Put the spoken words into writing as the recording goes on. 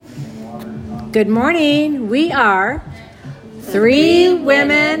Good morning. We are three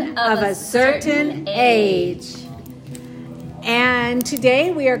women of a certain age. And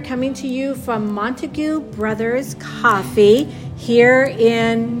today we are coming to you from Montague Brothers Coffee here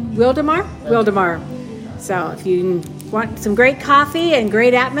in Wildomar. So if you want some great coffee and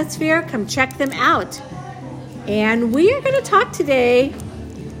great atmosphere, come check them out. And we are going to talk today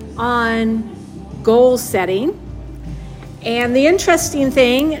on goal setting. And the interesting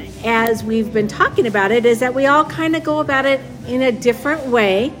thing, as we've been talking about it, is that we all kind of go about it in a different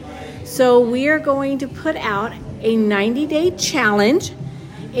way. So we are going to put out a 90-day challenge.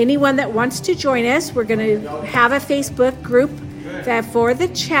 Anyone that wants to join us, we're going to have a Facebook group that for the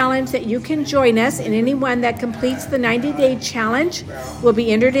challenge that you can join us, and anyone that completes the 90-day challenge will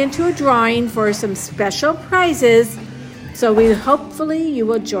be entered into a drawing for some special prizes. So hopefully you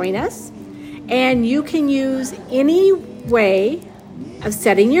will join us, and you can use any way of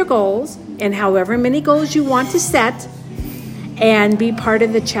setting your goals and however many goals you want to set and be part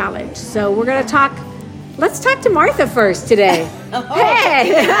of the challenge. So we're going to let's talk to Martha first today.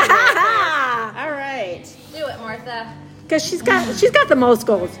 Hey! All right. Do it, Martha. Because she's got the most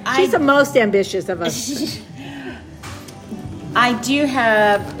goals. She's the most ambitious of us. I do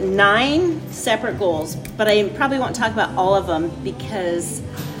have 9 separate goals, but I probably won't talk about all of them because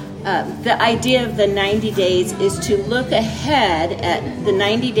the idea of the 90 days is to look ahead at the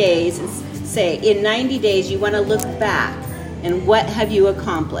 90 days and say, in 90 days, you want to look back and what have you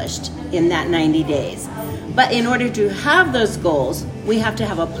accomplished in that 90 days. But in order to have those goals, we have to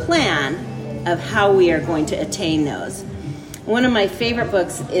have a plan of how we are going to attain those. One of my favorite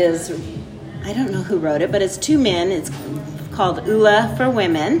books is, I don't know who wrote it, but it's 2 men. It's called ULA for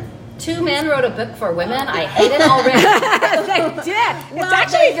Women. 2 men wrote a book for women. I hate it already. They did. It's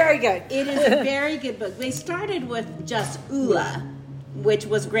actually very good. It is a very good book. They started with just ULA, which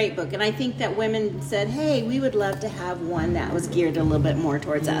was a great book. And I think that women said, hey, we would love to have one that was geared a little bit more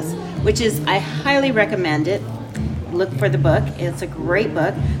towards us, which is, I highly recommend it. Look for the book. It's a great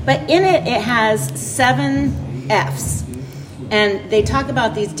book. But in it has 7 F's. And they talk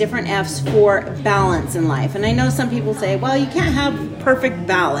about these different F's for balance in life. And I know some people say, well, you can't have perfect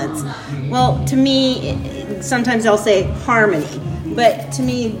balance. Well, to me, sometimes they'll say harmony. But to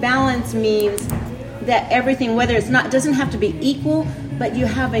me, balance means that everything, whether it's not, doesn't have to be equal, but you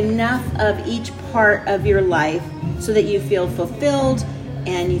have enough of each part of your life so that you feel fulfilled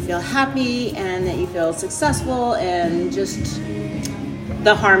and you feel happy and that you feel successful and just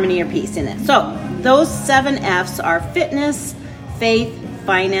the harmony or peace in it. So those 7 F's are fitness, faith,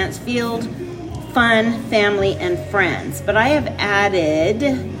 finance, field, fun, family, and friends. But I have added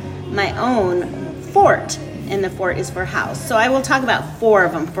my own fort, and the fort is for house. So I will talk about 4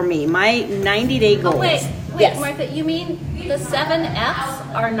 of them for me, my 90-day goals. Oh, wait, yes. Martha, you mean the 7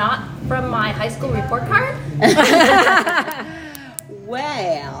 F's are not from my high school report card?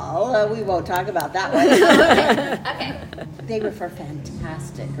 Well, we won't talk about that one. Okay. They were for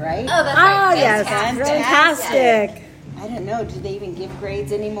fantastic, right? Oh, that's right. Oh, yes. Fantastic. I don't know. Do they even give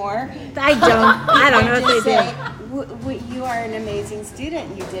grades anymore? I don't know if they do. You are an amazing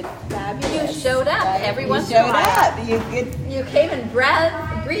student. You did fabulous. You showed up every once in a while. You showed up. You came and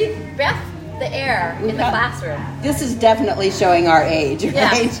breathed the air in the classroom. This is definitely showing our age,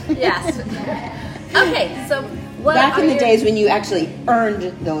 right? Yes. Okay, so what back in the days when you actually earned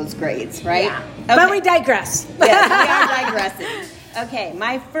those grades, right? Yeah. Okay. But we digress. Yes, we are digressing. Okay,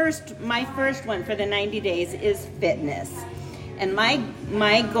 my first one for the 90 days is fitness. And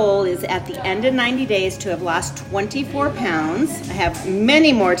my goal is at the end of 90 days to have lost 24 pounds. I have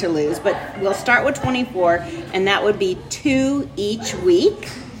many more to lose, but we'll start with 24, and that would be 2 each week.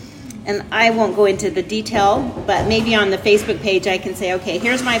 And I won't go into the detail, but maybe on the Facebook page I can say, okay,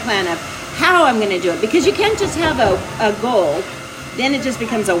 here's my plan of how I'm going to do it. Because you can't just have a goal, then it just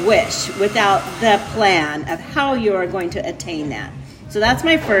becomes a wish without the plan of how you are going to attain that. So that's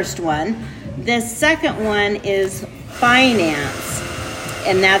my first one. The second one is finance.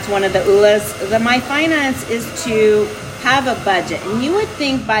 And that's one of the ULAs. My finance is to have a budget. And you would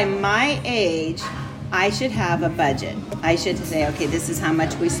think by my age, I should have a budget. I should say, okay, this is how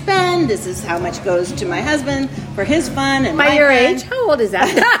much we spend. This is how much goes to my husband for his fun. And By my your fun. age? How old is that?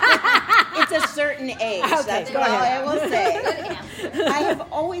 It's a certain age. Okay, That's go all ahead. I will say. I have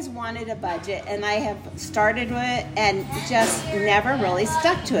always wanted a budget, and I have started with it and just never really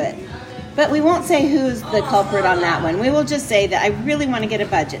stuck to it. But we won't say who's the culprit on that one. We will just say that I really want to get a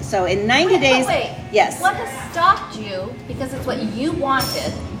budget. So in 90 days, yes. What has stopped you, because it's what you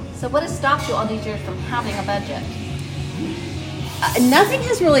wanted, so what has stopped you all these years from having a budget? Nothing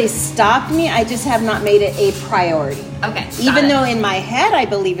has really stopped me. I just have not made it a priority. Okay. Even though in my head I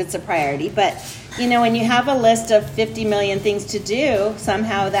believe it's a priority. But, when you have a list of 50 million things to do,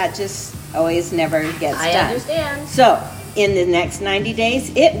 somehow that just always never gets done. I understand. So, in the next 90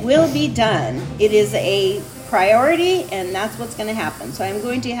 days, it will be done. It is a priority, and that's what's going to happen. So I'm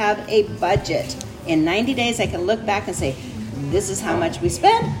going to have a budget. In 90 days, I can look back and say, this is how much we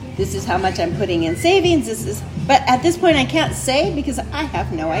spent. This is how much I'm putting in savings. But at this point, I can't say because I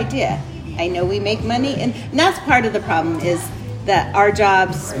have no idea. I know we make money, and that's part of the problem is that our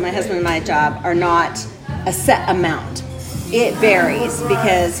jobs, my husband and my job, are not a set amount. It varies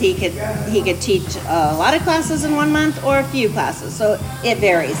because he could teach a lot of classes in 1 month or a few classes, so it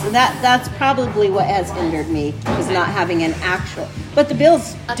varies. And that's probably what has hindered me is not having an actual. But the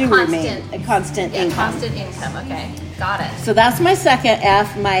bills remain a constant income. Constant income. Okay, got it. So that's my second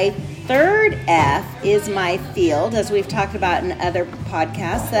F. My third F is my field, as we've talked about in other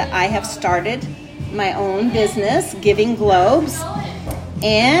podcasts, that I have started my own business, Giving Globes.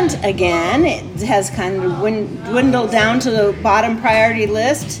 And again, it has kind of dwindled down to the bottom priority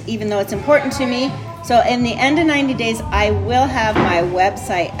list, even though it's important to me. So in the end of 90 days, I will have my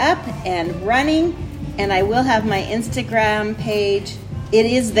website up and running, and I will have my Instagram page. It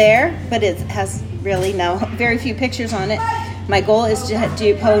is there, but it has really very few pictures on it. My goal is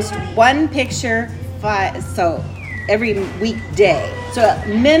to post one picture every weekday, so a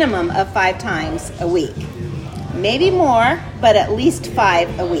minimum of 5 times a week. Maybe more, but at least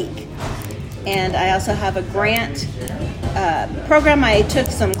 5 a week. And I also have a grant program I took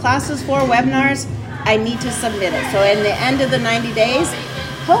some classes for, webinars. I need to submit it. So in the end of the 90 days,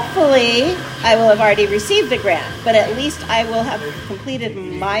 hopefully I will have already received the grant, but at least I will have completed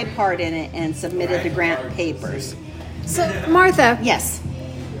my part in it and submitted the grant papers. So, Martha. Yes.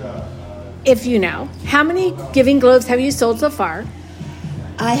 If you know, how many Giving Globes have you sold so far?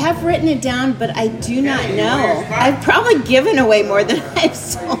 I have written it down, but I do not know. I've probably given away more than I've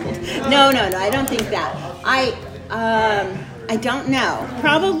sold. No, I don't think that. I don't know.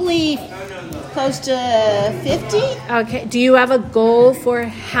 Probably close to 50. Okay. Do you have a goal for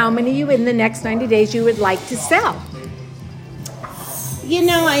how many in the next 90 days you would like to sell?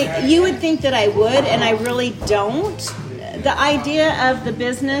 You would think that I would, and I really don't. The idea of the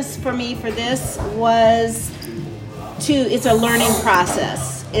business for me for this was it's a learning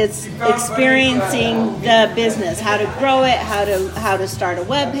process. It's experiencing the business, how to grow it, how to start a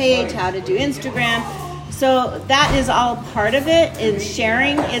web page, how to do Instagram. So that is all part of it in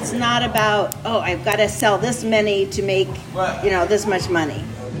sharing. It's not about, I've got to sell this many to make, this much money.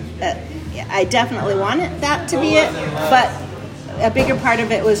 I definitely wanted that to be it, but a bigger part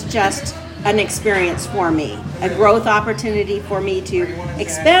of it was just an experience for me, a growth opportunity for me to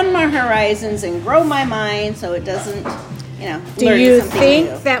expand my horizons and grow my mind so it doesn't, Do you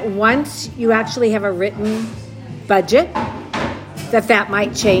think that once you actually have a written budget, that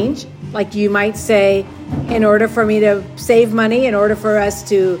might change? Like you might say, in order for me to save money, in order for us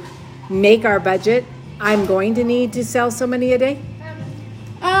to make our budget, I'm going to need to sell so many a day?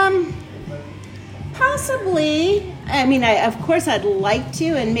 Possibly. I mean, of course I'd like to,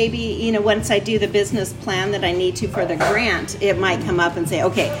 and maybe, once I do the business plan that I need to for the grant, it might come up and say,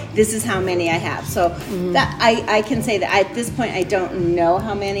 okay, this is how many I have. So that I can say that at this point I don't know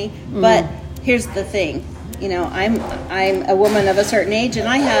how many, but here's the thing. I'm a woman of a certain age, and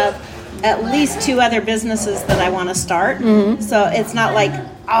I have at least 2 other businesses that I want to start. So it's not like,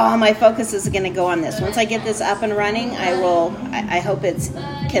 my focus is going to go on this. Once I get this up and running, I hope it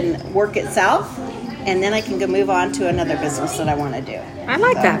can work itself. And then I can go move on to another business that I want to do. I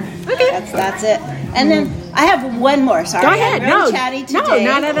like that. Okay. That's it. And then I have one more. Sorry. Go ahead. I'm really chatty today.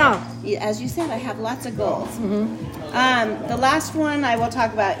 No, not at all. As you said, I have lots of goals. The last one I will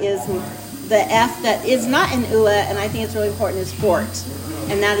talk about is the F that is not in ULA, and I think it's really important, is Fort.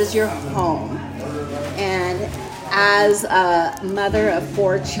 And that is your home. And as a mother of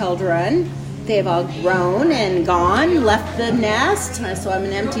 4 children, they've all grown and gone, left the nest. So I'm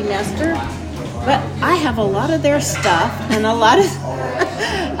an empty nester. But I have a lot of their stuff and a lot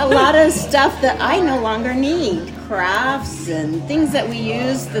of stuff that I no longer need. Crafts and things that we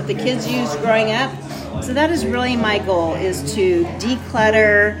use, that the kids used growing up. So that is really my goal, is to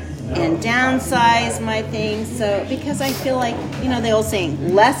declutter and downsize my things. So because I feel like, the old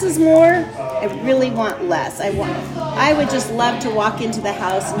saying, less is more. I really want less. I would just love to walk into the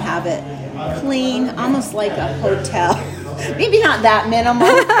house and have it clean, almost like a hotel. Maybe not that minimal,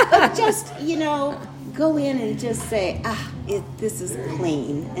 but just, go in and just say, this is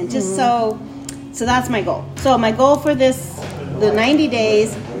clean. And just so that's my goal. So my goal for the 90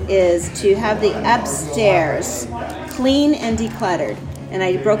 days is to have the upstairs clean and decluttered. And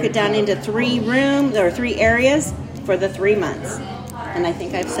I broke it down into 3 rooms or 3 areas for the 3 months. And I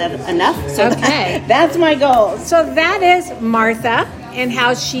think I've said enough. So Okay. that's my goals. So that is Martha and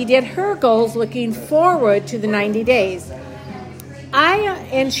how she did her goals looking forward to the 90 days.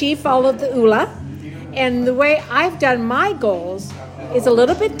 And she followed the ULA. And the way I've done my goals is a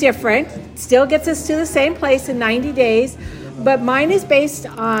little bit different. Still gets us to the same place in 90 days. But mine is based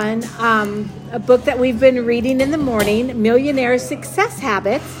on a book that we've been reading in the morning, Millionaire Success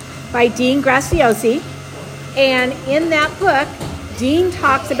Habits by Dean Graziosi. And in that book, Dean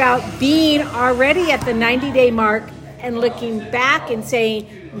talks about being already at the 90-day mark and looking back and saying,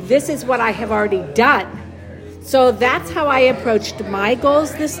 this is what I have already done. So that's how I approached my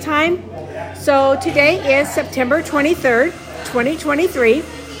goals this time. So today is September 23rd, 2023,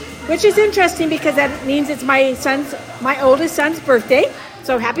 which is interesting because that means it's my oldest son's birthday.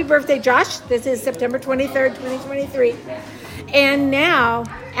 So happy birthday, Josh. This is September 23rd, 2023. And now,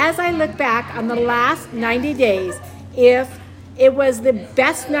 as I look back on the last 90 days, if it was the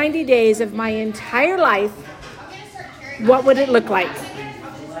best 90 days of my entire life, what would it look like?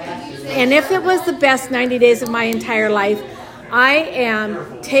 And if it was the best 90 days of my entire life, I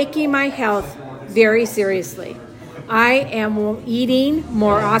am taking my health very seriously. I am eating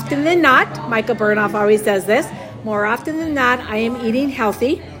more often than not. Michael Burnoff always does this. More often than not, I am eating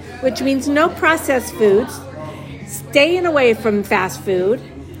healthy, which means no processed foods, staying away from fast food,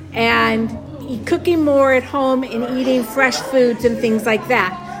 and cooking more at home and eating fresh foods and things like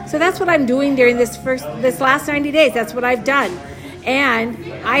that. So that's what I'm doing during this last 90 days. That's what I've done. And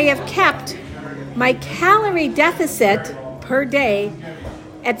I have kept my calorie deficit per day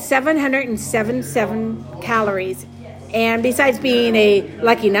at 777 calories. And besides being a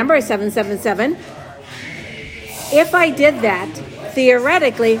lucky number, 777, if I did that,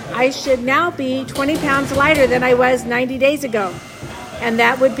 theoretically, I should now be 20 pounds lighter than I was 90 days ago. And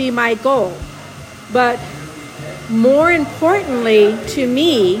that would be my goal. But more importantly to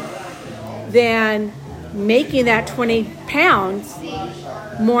me than making that 20 pounds,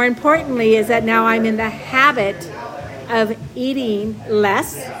 more importantly is that now I'm in the habit of eating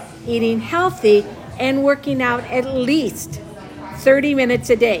less, eating healthy, and working out at least 30 minutes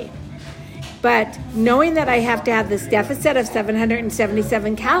a day. But knowing that I have to have this deficit of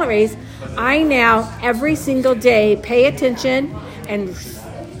 777 calories, I now every single day pay attention and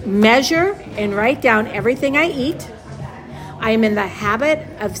measure and write down everything I eat. I am in the habit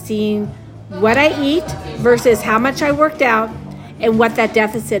of seeing what I eat versus how much I worked out and what that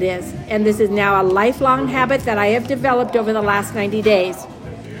deficit is. And this is now a lifelong habit that I have developed over the last 90 days.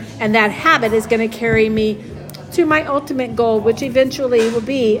 And that habit is going to carry me to my ultimate goal, which eventually will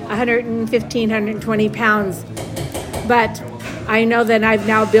be 115, 120 pounds. But I know that I've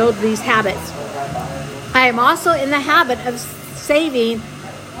now built these habits. I am also in the habit of saving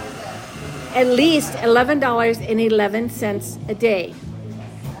at least $11.11 a day.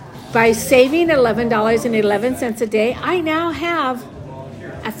 By saving $11.11 a day, I now have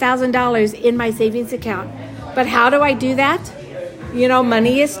 $1,000 in my savings account. But how do I do that? You know,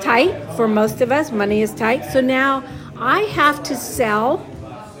 money is tight. For most of us, money is tight. So now I have to sell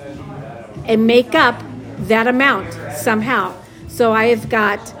and make up that amount somehow. So I've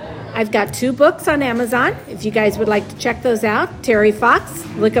got 2 books on Amazon. If you guys would like to check those out, Terry Fox,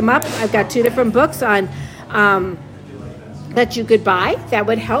 look them up. I've got 2 different books on that you could buy that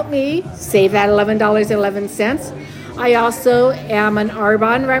would help me save that $11.11. I also am an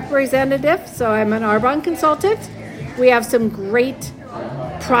Arbonne representative, so I'm an Arbonne consultant. We have some great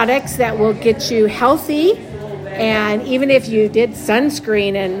products that will get you healthy, and even if you did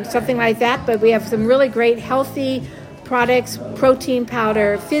sunscreen and something like that, but we have some really great healthy products, protein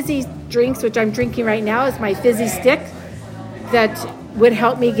powder, fizzy drinks, which I'm drinking right now is my fizzy stick, that would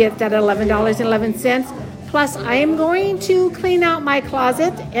help me get that $11.11. Plus, I am going to clean out my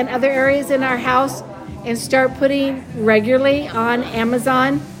closet and other areas in our house and start putting regularly on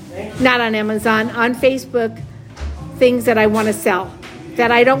Amazon, on Facebook, things that I want to sell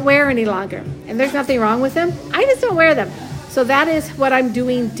that I don't wear any longer. And there's nothing wrong with them. I just don't wear them. So that is what I'm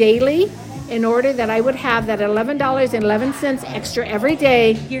doing daily in order that I would have that $11.11 extra every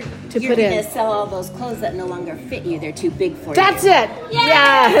day to put in. You're going to sell all those clothes that no longer fit you. They're too big for you. That's it. Yay!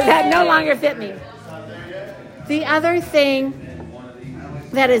 Yeah, that no longer fit me. The other thing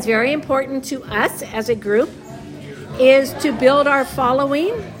that is very important to us as a group is to build our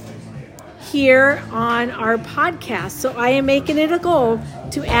following here on our podcast. So I am making it a goal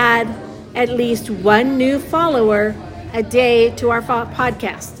to add at least 1 new follower a day to our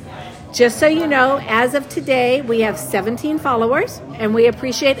podcast. Just so you know, as of today, we have 17 followers, and we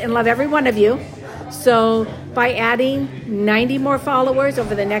appreciate and love every one of you. So by adding 90 more followers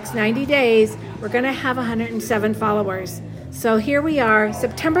over the next 90 days, we're going to have 107 followers. So here we are,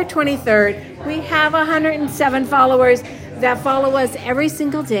 September 23rd. We have 107 followers that follow us every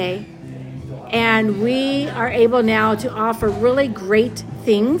single day. And we are able now to offer really great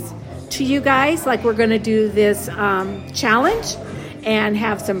things to you guys. Like we're going to do this challenge and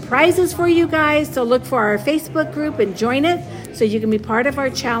have some prizes for you guys. So look for our Facebook group and join it so you can be part of our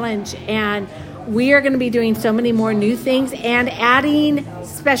challenge. And we are going to be doing so many more new things and adding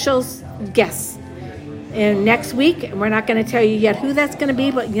special guests. And next week, and we're not going to tell you yet who that's going to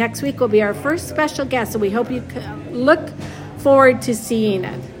be, but next week will be our first special guest. So we hope you look forward to seeing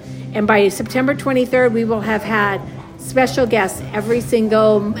it. And by September 23rd, we will have had special guests at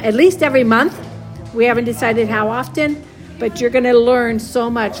least every month. We haven't decided how often, but you're going to learn so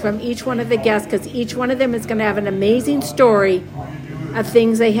much from each one of the guests because each one of them is going to have an amazing story of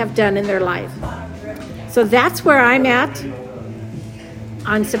things they have done in their life. So that's where I'm at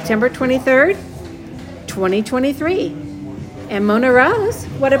on September 23rd, 2023. And Mona Rose,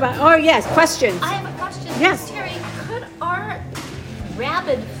 what about, oh yes, questions. I have a question. Yes. Terry, could our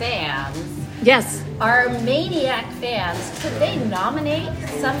rabid fans, Yes. our maniac fans, could they nominate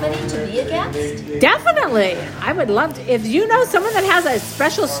somebody to be a guest? Definitely. I would love to. If you know someone that has a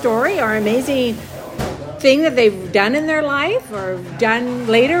special story or amazing thing that they've done in their life or done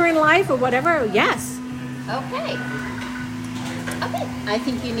later in life or whatever, yes. Okay. I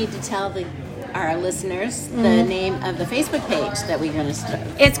think you need to tell our listeners the name of the Facebook page that we're going to start.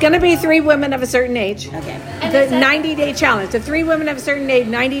 It's going to be 3 women of a certain age. Okay. And The is that- 90-day challenge. The 3 women of a certain age,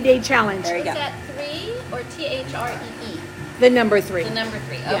 90-day challenge. There you Is go. that 3 or THREE? The number 3. The number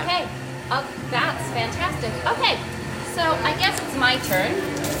 3. Yeah. Okay. Oh, that's fantastic. Okay. So I guess it's my turn.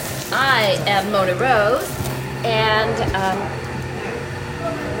 I am Mona Rose, and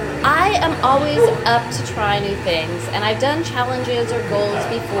I am always up to try new things. And I've done challenges or goals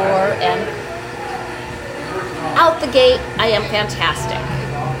before, and out the gate, I am fantastic.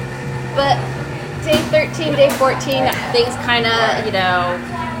 But day 13, day 14, things kind of,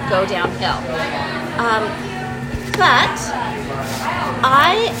 go downhill. But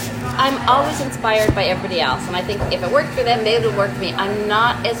I'm always inspired by everybody else, and I think if it worked for them, maybe it'll work for me. I'm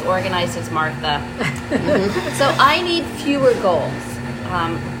not as organized as Martha, so I need fewer goals.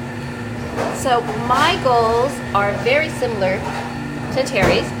 So my goals are very similar to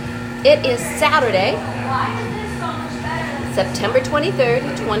Terry's. It is Saturday, September 23rd,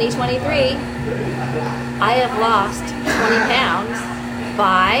 2023. I have lost 20 pounds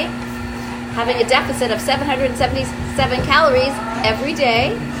by having a deficit of 777 calories every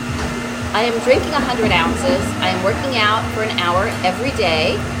day. I am drinking 100 ounces. I am working out for an hour every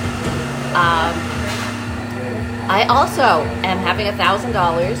day. I also am having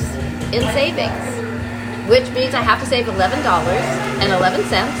 $1,000 in savings, which means I have to save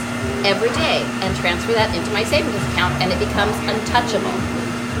 $11.11 every day and transfer that into my savings account, and it becomes untouchable.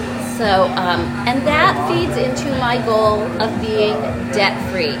 So, and that feeds into my goal of being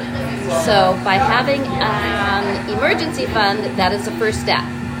debt-free. So by having an emergency fund, that is the first step.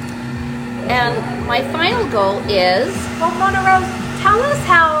 And my final goal is... Well, Mona Rose, tell us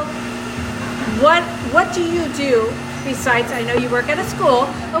what do you do besides, I know you work at a school,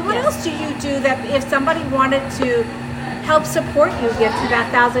 but what Yes. else do you do that if somebody wanted to help support you get to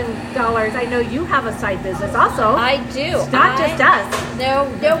that $1,000? I know you have a side business also. I do. It's not just us. No,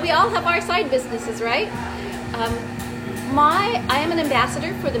 we all have our side businesses, right? I am an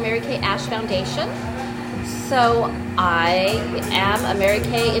ambassador for the Mary Kay Ash Foundation. So I am a Mary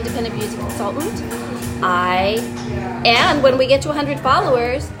Kay independent beauty consultant. And when we get to 100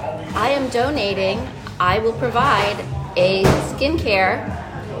 followers, I am donating. I will provide a skincare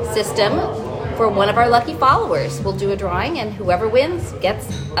system for one of our lucky followers. We'll do a drawing, and whoever wins gets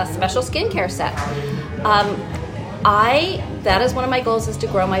a special skincare set. That is one of my goals, is to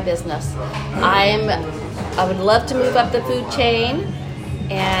grow my business. I would love to move up the food chain,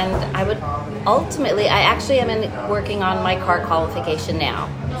 and I would ultimately, I actually am working on my car qualification now.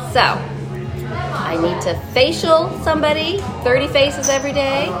 So I need to facial somebody, 30 faces every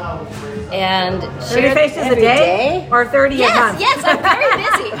day, and 30 faces a day? Or 30 a month? Yes, I'm very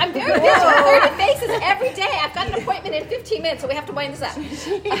busy. I'm very busy with 30 faces every day. I've got an appointment in 15 minutes, so we have to wind this up.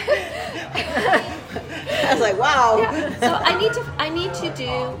 I was like, wow. Yeah. So I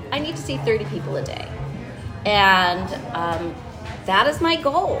need to see 30 people a day. And that is my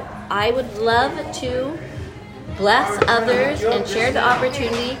goal. I would love to bless others and share the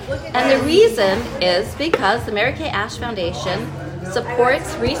opportunity. And the reason is because the Mary Kay Ash Foundation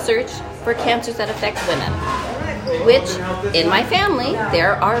supports research for cancers that affect women. which in my family,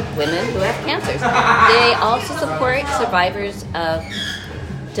 there are women who have cancers. They also support survivors of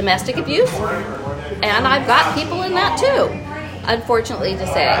domestic abuse, and I've got people in that too, unfortunately to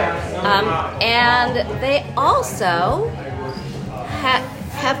say. And they also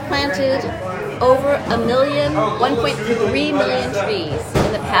have planted over 1.3 million trees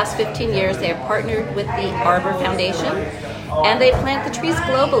in the past 15 years. They have partnered with the Arbor Foundation, and they plant the trees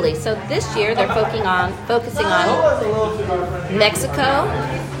globally. So this year they're focusing on Mexico,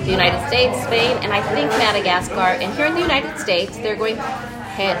 the United States, Spain, and I think Madagascar. And here in the United States, they're going to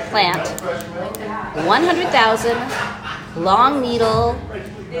plant 100,000 long needle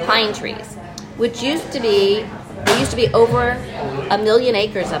pine trees, which there used to be over 1 million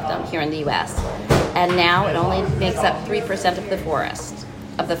acres of them here in the U.S., and now it only makes up 3%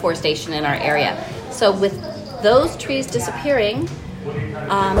 of the forestation in our area. So with those trees disappearing,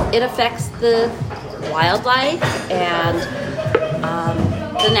 it affects the wildlife and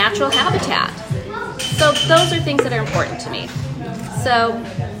the natural habitat. So those are things that are important to me. So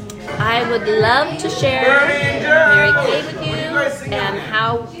I would love to share Mary Kay with you and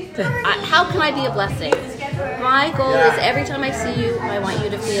how can I be a blessing. My goal is every time I see you, I want you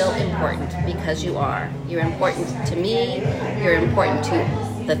to feel important, because you are. You're important to me. You're important to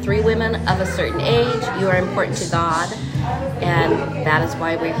the 3 women of a certain age. You are important to God, and that is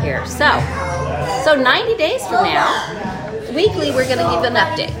why we're here. So 90 days from now, weekly, we're going to give an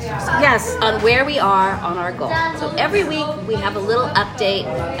update. Yes. On where we are on our goal. So every week we have a little update,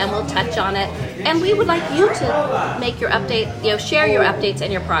 and we'll touch on it. And we would like you to make your update, share your updates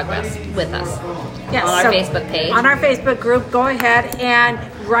and your progress with us. Yes, on our Facebook page. On our Facebook group, go ahead and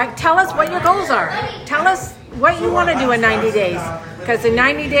tell us what your goals are. Tell us what you want to do in 90 days. Because in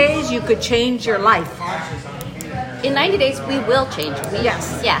 90 days, you could change your life. In 90 days, we will change.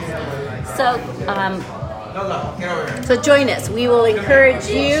 Yes. So join us. We will encourage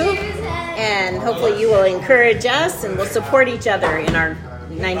you, and hopefully you will encourage us, and we'll support each other in our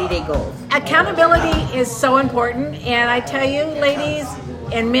 90-day goals. Accountability is so important, and I tell you, ladies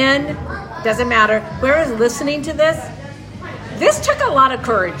and men, doesn't matter, whoever is listening to this took a lot of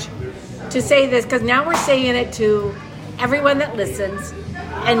courage to say this, because now we're saying it to everyone that listens,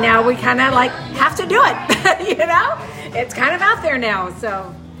 and now we kind of have to do it. It's kind of out there now.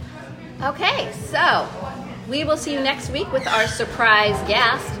 So okay, so we will see you next week with our surprise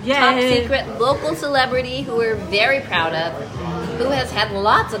guest, Yay. Top secret local celebrity who we're very proud of, who has had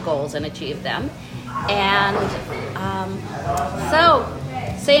lots of goals and achieved them. And so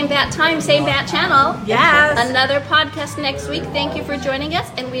same bat time, same bat channel. Yes. Another podcast next week. Thank you for joining us,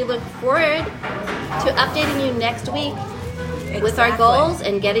 and we look forward to updating you next week with our goals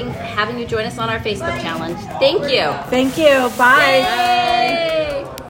and having you join us on our Facebook challenge. Thank you. Thank you. Bye. Yay.